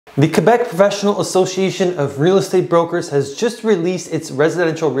The Quebec Professional Association of Real Estate Brokers has just released its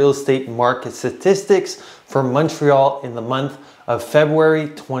residential real estate market statistics for Montreal in the month of February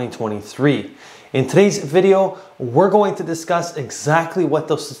 2023. In today's video, we're going to discuss exactly what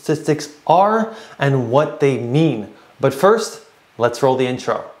those statistics are and what they mean. But first, let's roll the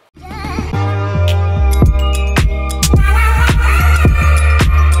intro.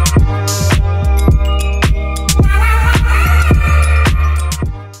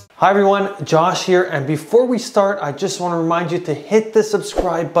 Hi everyone, Josh here, and before we start, I just want to remind you to hit the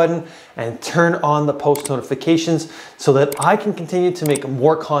subscribe button and turn on the post notifications so that I can continue to make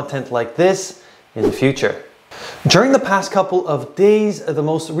more content like this in the future. During the past couple of days, the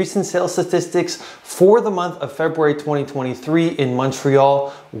most recent sales statistics for the month of February 2023 in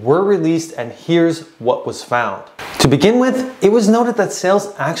Montreal were released, and here's what was found. To begin with, it was noted that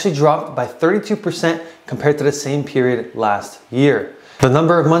sales actually dropped by 32% compared to the same period last year. The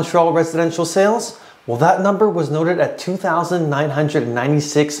number of Montreal residential sales, well, that number was noted at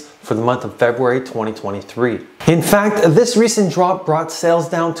 2,996 for the month of February 2023. In fact, this recent drop brought sales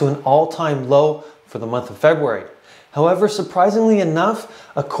down to an all-time low for the month of February. However, surprisingly enough,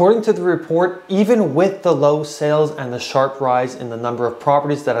 according to the report, even with the low sales and the sharp rise in the number of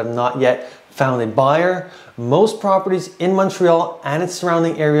properties that have not yet found a buyer, most properties in Montreal and its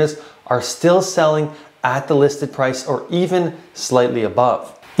surrounding areas are still selling at the listed price or even slightly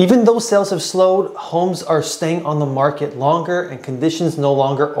above. Even though sales have slowed, homes are staying on the market longer and conditions no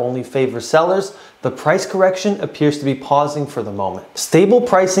longer only favor sellers. The price correction appears to be pausing for the moment. Stable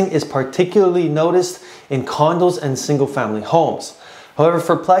pricing is particularly noticed in condos and single-family homes. However,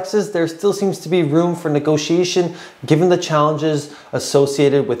 for plexes, there still seems to be room for negotiation given the challenges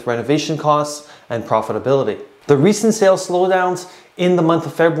associated with renovation costs and profitability. The recent sales slowdowns in the month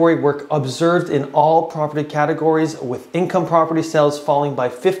of February were observed in all property categories, with income property sales falling by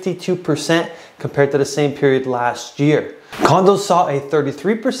 52% compared to the same period last year. Condos saw a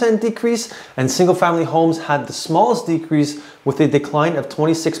 33% decrease, and single-family homes had the smallest decrease with a decline of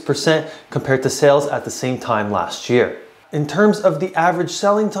 26% compared to sales at the same time last year. In terms of the average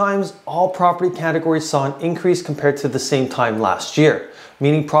selling times, all property categories saw an increase compared to the same time last year,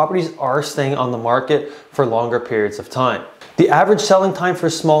 meaning properties are staying on the market for longer periods of time. The average selling time for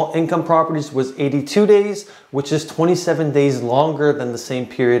small income properties was 82 days, which is 27 days longer than the same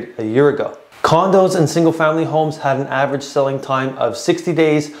period a year ago. Condos and single-family homes had an average selling time of 60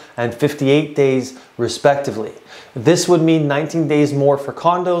 days and 58 days respectively. This would mean 19 days more for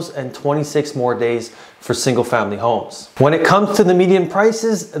condos and 26 more days for single-family homes. When it comes to the median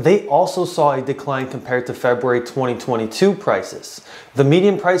prices, they also saw a decline compared to February 2022 prices. The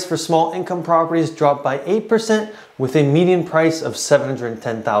median price for small income properties dropped by 8% with a median price of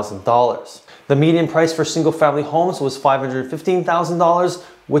 $710,000. The median price for single-family homes was $515,000,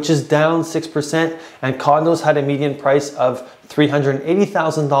 which is down 6%, and condos had a median price of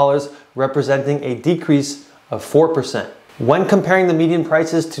 $380,000, representing a decrease of 4%. When comparing the median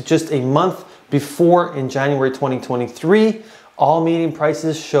prices to just a month before in January 2023, all median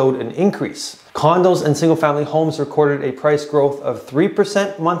prices showed an increase. Condos and single-family homes recorded a price growth of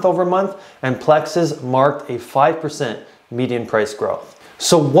 3% month over month, and plexes marked a 5% median price growth.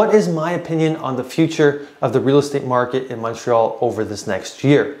 So what is my opinion on the future of the real estate market in Montreal over this next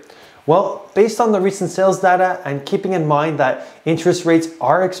year? Well, based on the recent sales data and keeping in mind that interest rates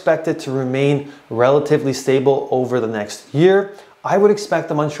are expected to remain relatively stable over the next year, I would expect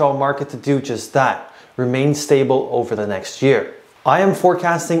the Montreal market to do just that, remain stable over the next year. I am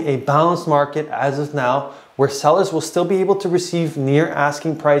forecasting a balanced market as of now, where sellers will still be able to receive near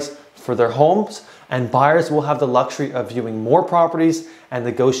asking price for their homes, and buyers will have the luxury of viewing more properties and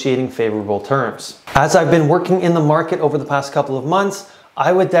negotiating favorable terms. As I've been working in the market over the past couple of months,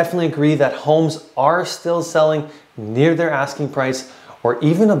 I would definitely agree that homes are still selling near their asking price or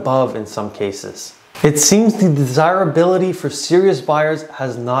even above in some cases. It seems the desirability for serious buyers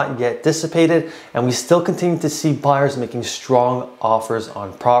has not yet dissipated, and we still continue to see buyers making strong offers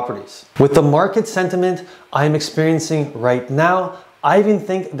on properties. With the market sentiment I am experiencing right now, I even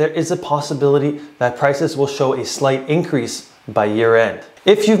think there is a possibility that prices will show a slight increase by year end.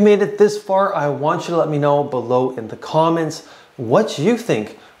 If you've made it this far, I want you to let me know below in the comments what you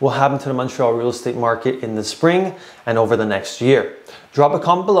think will happen to the Montreal real estate market in the spring and over the next year. Drop a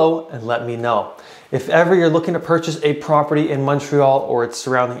comment below and let me know. If ever you're looking to purchase a property in Montreal or its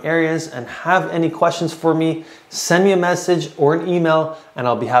surrounding areas and have any questions for me, send me a message or an email and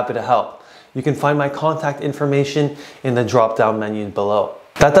I'll be happy to help. You can find my contact information in the drop-down menu below.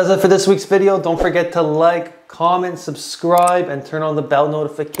 That does it for this week's video. Don't forget to like, comment, subscribe, and turn on the bell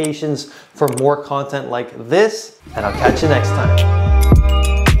notifications for more content like this, and I'll catch you next time.